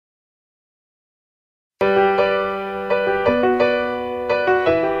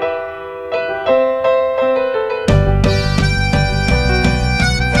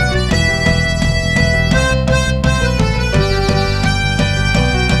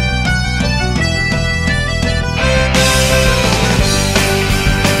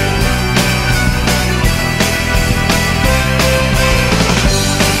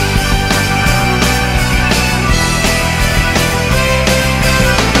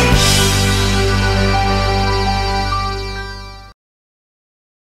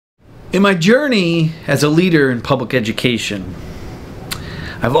In my journey as a leader in public education,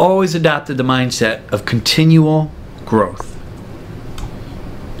 I've always adopted the mindset of continual growth.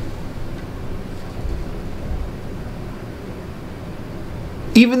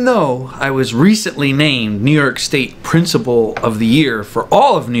 Even though I was recently named New York State Principal of the Year for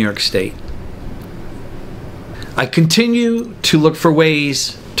all of New York State, I continue to look for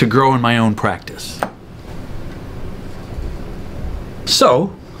ways to grow in my own practice.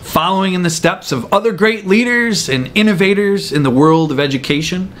 So, following in the steps of other great leaders and innovators in the world of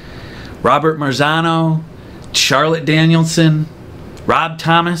education, Robert Marzano, Charlotte Danielson, Rob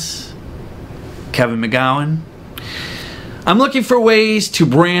Thomas, Kevin McGowan, I'm looking for ways to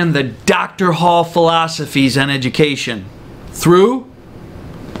brand the Dr. Hall philosophies on education through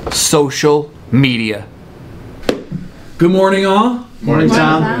social media. Good morning, all. Morning,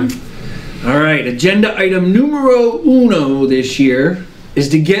 Tom. All right, agenda item numero uno this year is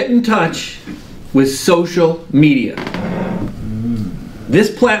to get in touch with social media. This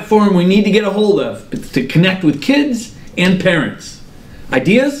platform we need to get a hold of. It's to connect with kids and parents.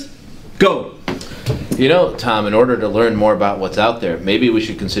 Ideas? Go. You know, Tom, in order to learn more about what's out there, maybe we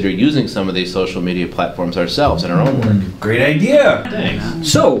should consider using some of these social media platforms ourselves in our own work. Great idea. Thanks.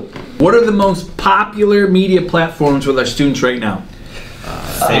 So, what are the most popular media platforms with our students right now?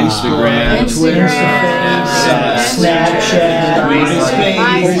 Instagram, Twitter, Snapchat, MySpace,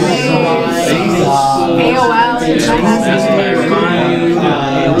 AOL. Did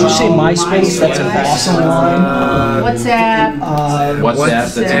you say MySpace? That's an awesome one. WhatsApp.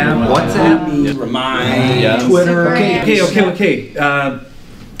 WhatsApp. Remind. Yeah. Twitter. Okay.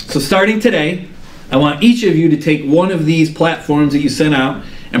 So starting today, I want each of you to take one of these platforms that you sent out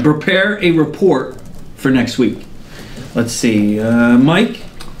and prepare a report for next week. Let's see, Mike,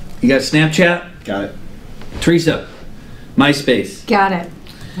 you got Snapchat? Got it. Teresa, MySpace. Got it.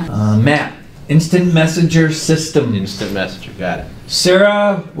 Matt, Instant Messenger System. Instant Messenger, got it.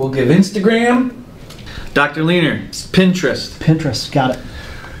 Sarah, we'll give Instagram. Dr. Leaner, Pinterest. Pinterest. Got it.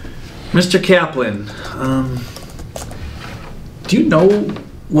 Mr. Kaplan, do you know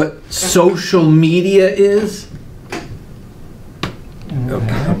what social media is?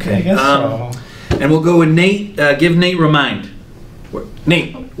 Okay. I guess so. And we'll go with Nate. Give Nate Remind.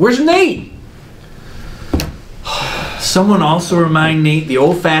 Nate, where's Nate? Someone also remind Nate the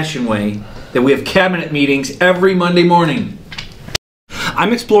old-fashioned way that we have cabinet meetings every Monday morning.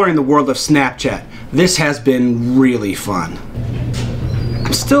 I'm exploring the world of Snapchat. This has been really fun.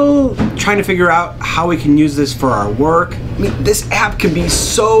 I'm still trying to figure out how we can use this for our work. I mean, this app can be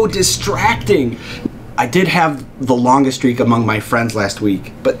so distracting. I did have the longest streak among my friends last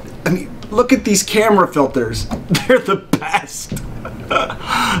week, but I mean, look at these camera filters. They're the best.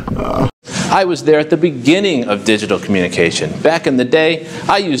 I was there at the beginning of digital communication. Back in the day,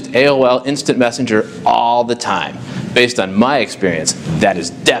 I used AOL Instant Messenger all the time. Based on my experience, that is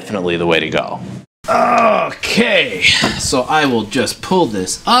definitely the way to go. Okay, so I will just pull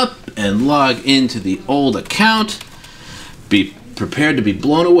this up and log into the old account. Be prepared to be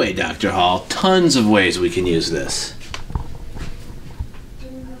blown away, Dr. Hall. Tons of ways we can use this.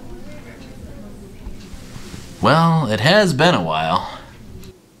 Well, it has been a while.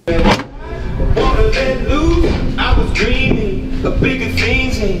 Wanna let loose, I was dreaming of bigger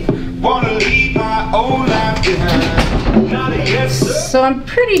things and wanna leave my old life behind. Not a yes, sir. So I'm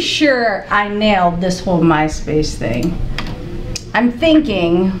pretty sure I nailed this whole MySpace thing. I'm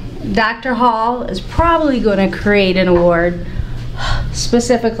thinking Dr. Hall is probably going to create an award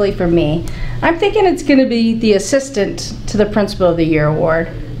specifically for me. I'm thinking it's going to be the Assistant to the Principal of the Year award.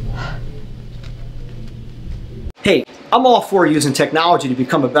 Hey, I'm all for using technology to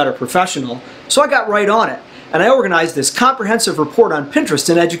become a better professional, so I got right on it, and I organized this comprehensive report on Pinterest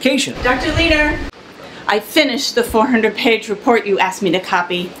in education. Dr. Leader, I finished the 400-page report you asked me to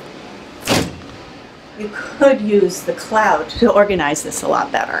copy. You could use the cloud to organize this a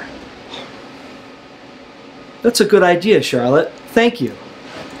lot better. That's a good idea, Charlotte. Thank you.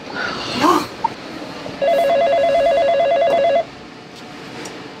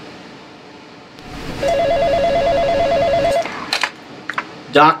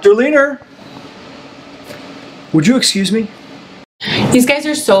 Dr. Leaner, would you excuse me? These guys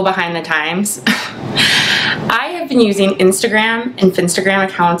are so behind the times. I have been using Instagram and Finstagram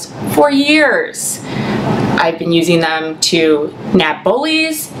accounts for years. I've been using them to nab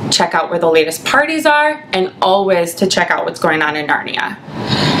bullies, check out where the latest parties are, and always to check out what's going on in Narnia.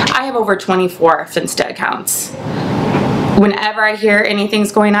 I have over 24 Finsta accounts. Whenever I hear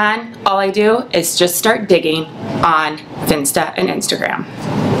anything's going on, all I do is just start digging on Finsta and Instagram.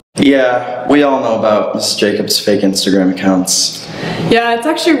 Yeah, we all know about Miss Jacobs' fake Instagram accounts. Yeah, it's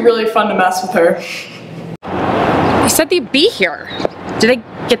actually really fun to mess with her. You said they'd be here. Did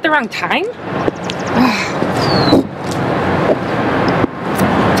I get the wrong time? Look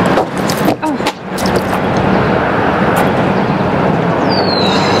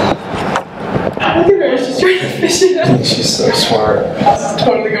at her, she's trying to fish it out. She's so smart. This is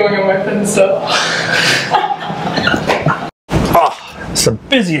totally going on my Finsta. Oh, it's the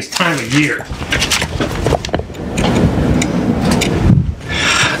busiest time of year.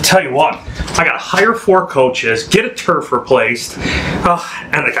 Tell you what, I gotta hire 4 coaches, get a turf replaced, and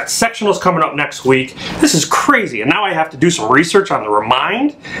I got sectionals coming up next week. This is crazy, and now I have to do some research on the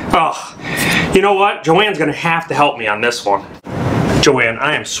Remind. You know what? Joanne's gonna have to help me on this one. Joanne,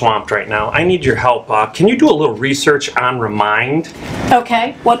 I am swamped right now. I need your help. Can you do a little research on Remind?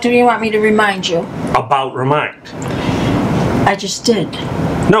 Okay, what do you want me to remind you? About Remind. I just did.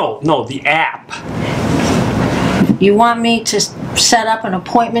 No, the app. You want me to set up an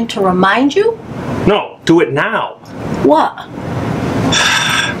appointment to remind you? No, do it now. What?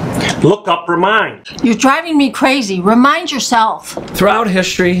 Look up Remind. You're driving me crazy. Remind yourself. Throughout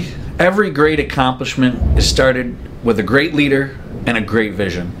history, every great accomplishment is started with a great leader and a great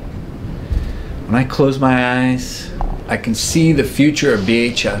vision. When I close my eyes, I can see the future of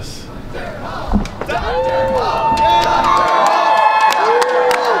BHS.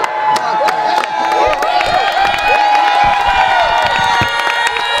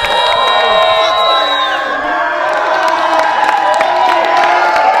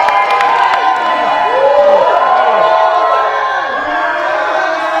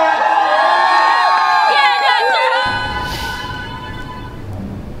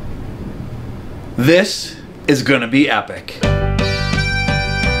 This is gonna be epic.